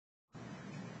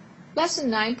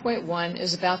Lesson 9.1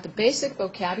 is about the basic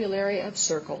vocabulary of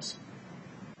circles.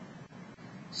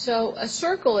 So a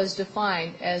circle is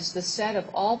defined as the set of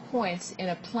all points in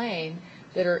a plane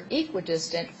that are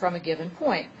equidistant from a given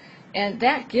point. And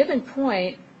that given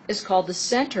point is called the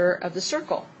center of the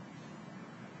circle.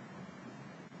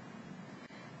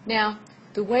 Now,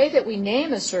 the way that we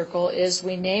name a circle is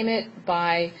we name it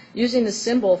by using the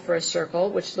symbol for a circle,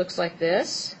 which looks like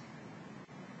this.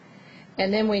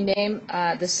 And then we name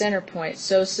the center point.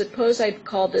 So suppose I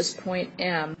call this point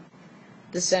M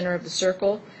the center of the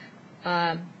circle.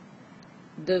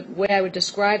 The way I would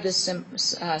describe this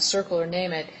circle or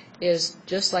name it is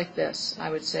just like this. I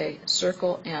would say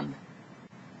circle M.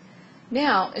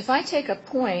 Now, if I take a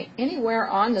point anywhere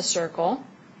on the circle,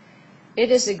 it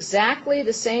is exactly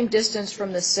the same distance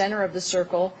from the center of the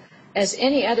circle as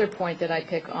any other point that I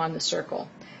pick on the circle.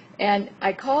 And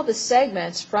I call the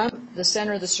segments from the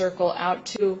center of the circle out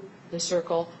to the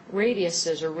circle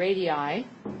radiuses, or radii,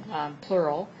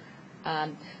 plural.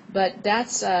 But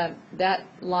that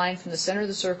line from the center of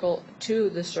the circle to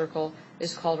the circle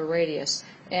is called a radius.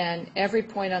 And every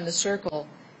point on the circle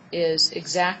is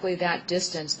exactly that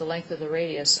distance, the length of the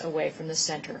radius, away from the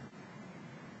center.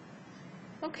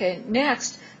 Okay,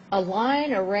 next, a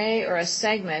line, a ray, or a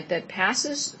segment that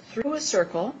passes through a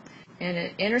circle and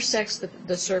it intersects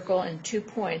the circle in 2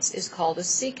 points is called a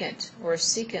secant, or a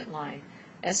secant line,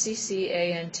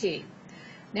 S-E-C-A-N-T.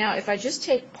 Now, if I just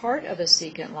take part of a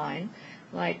secant line,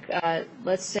 like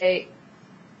let's say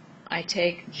I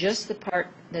take just the part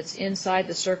that's inside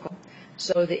the circle,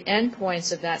 so the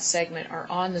endpoints of that segment are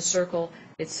on the circle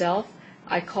itself,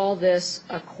 I call this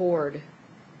a chord.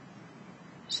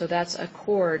 So that's a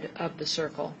chord of the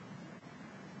circle.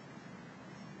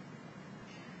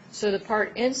 So the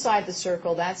part inside the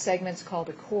circle, that segment's called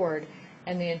a chord,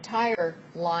 and the entire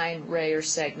line, ray, or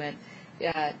segment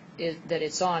that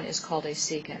it's on is called a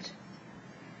secant.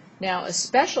 Now, a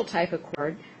special type of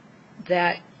chord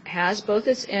that has both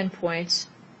its endpoints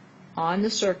on the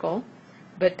circle,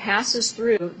 but passes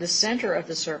through the center of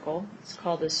the circle, it's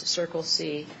called this circle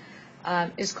C,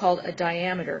 is called a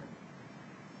diameter.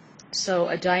 So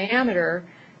a diameter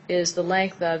is the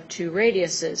length of 2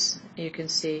 radiuses, you can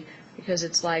see, because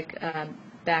it's like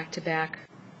back-to-back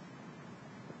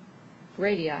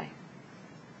radii.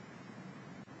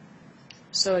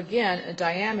 So again, a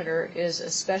diameter is a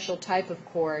special type of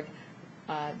chord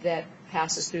that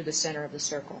passes through the center of the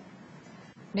circle.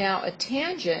 Now, a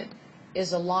tangent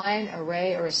is a line, a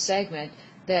ray, or a segment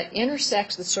that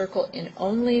intersects the circle in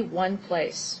only one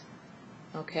place.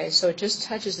 Okay, so it just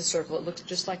touches the circle. It looks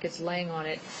just like it's laying on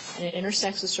it, and it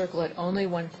intersects the circle at only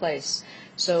one place.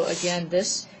 So again,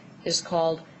 this is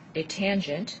called a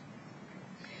tangent.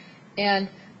 And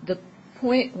the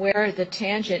point where the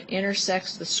tangent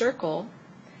intersects the circle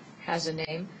has a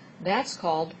name. That's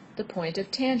called the point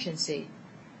of tangency.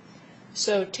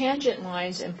 So tangent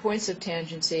lines and points of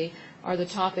tangency are the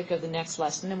topic of the next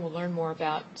lesson, and we'll learn more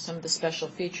about some of the special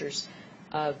features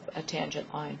of a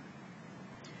tangent line.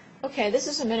 Okay, this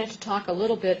is a minute to talk a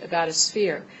little bit about a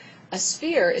sphere. A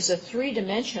sphere is a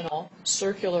 3-dimensional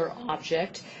circular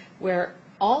object where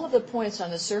all of the points on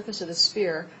the surface of the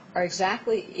sphere are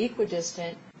exactly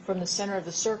equidistant from the center of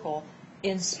the circle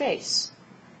in space.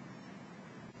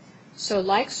 So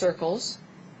like circles,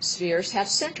 spheres have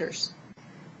centers.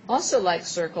 Also like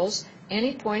circles,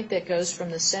 any point that goes from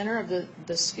the center of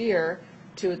the sphere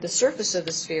to the surface of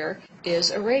the sphere is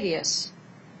a radius.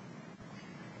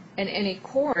 And any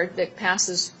chord that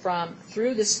passes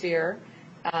through the sphere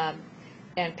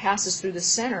and passes through the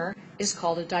center is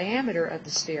called a diameter of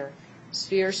the sphere.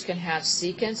 Spheres can have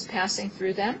secants passing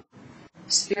through them.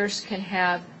 Spheres can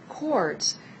have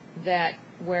chords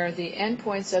where the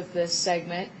endpoints of the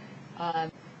segment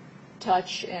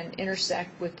touch and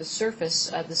intersect with the surface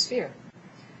of the sphere.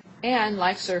 And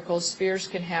like circles, spheres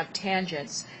can have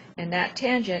tangents, and that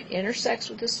tangent intersects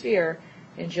with the sphere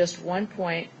in just one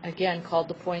point, again called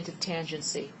the point of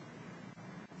tangency.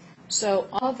 So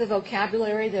all of the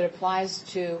vocabulary that applies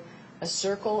to a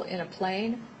circle in a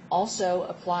plane also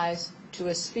applies to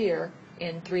a sphere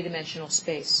in 3-dimensional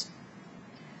space.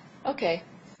 Okay,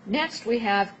 next we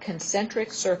have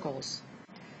concentric circles.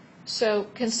 So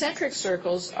concentric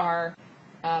circles are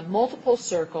multiple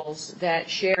circles that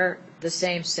share the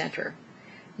same center.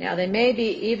 Now they may be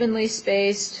evenly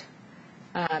spaced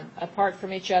apart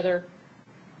from each other,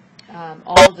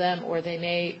 all of them, or they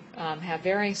may have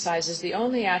varying sizes. The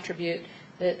only attribute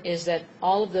is that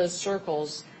all of those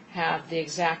circles have the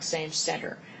exact same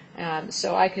center.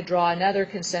 So I could draw another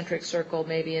concentric circle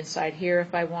maybe inside here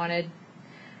if I wanted,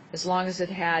 as long as it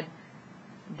had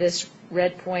this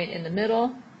red point in the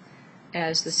middle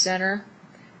as the center,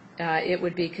 it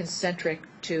would be concentric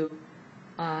to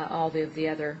all the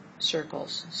other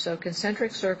circles. So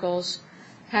concentric circles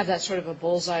have that sort of a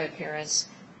bullseye appearance.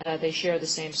 They share the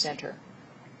same center.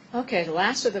 Okay, the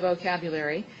last of the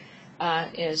vocabulary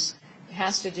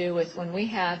has to do with when we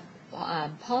have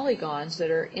polygons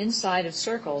that are inside of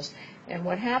circles, and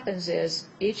what happens is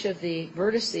each of the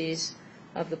vertices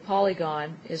of the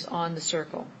polygon is on the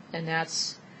circle, and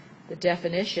that's the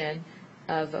definition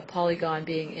of a polygon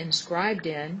being inscribed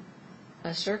in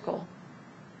a circle.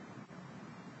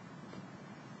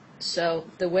 So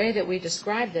the way that we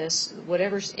describe this,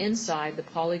 whatever's inside, the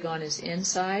polygon is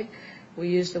inside, we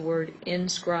use the word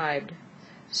inscribed.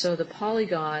 So the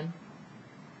polygon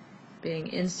being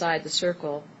inside the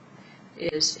circle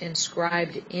is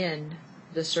inscribed in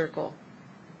the circle.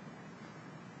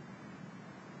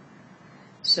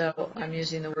 So I'm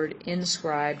using the word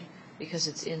inscribed because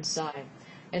it's inside.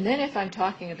 And then if I'm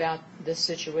talking about this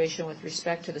situation with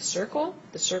respect to the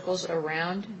circles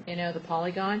around, the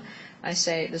polygon, I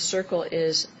say the circle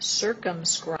is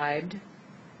circumscribed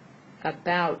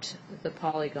about the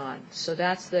polygon. So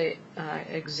that's the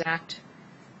exact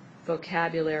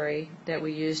vocabulary that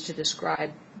we use to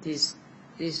describe these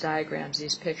diagrams,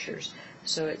 these pictures.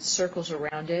 So it circles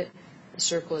around it. The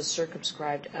circle is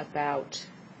circumscribed about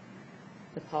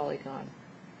the polygon.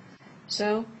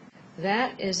 So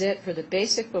that is it for the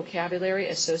basic vocabulary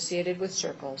associated with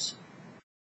circles.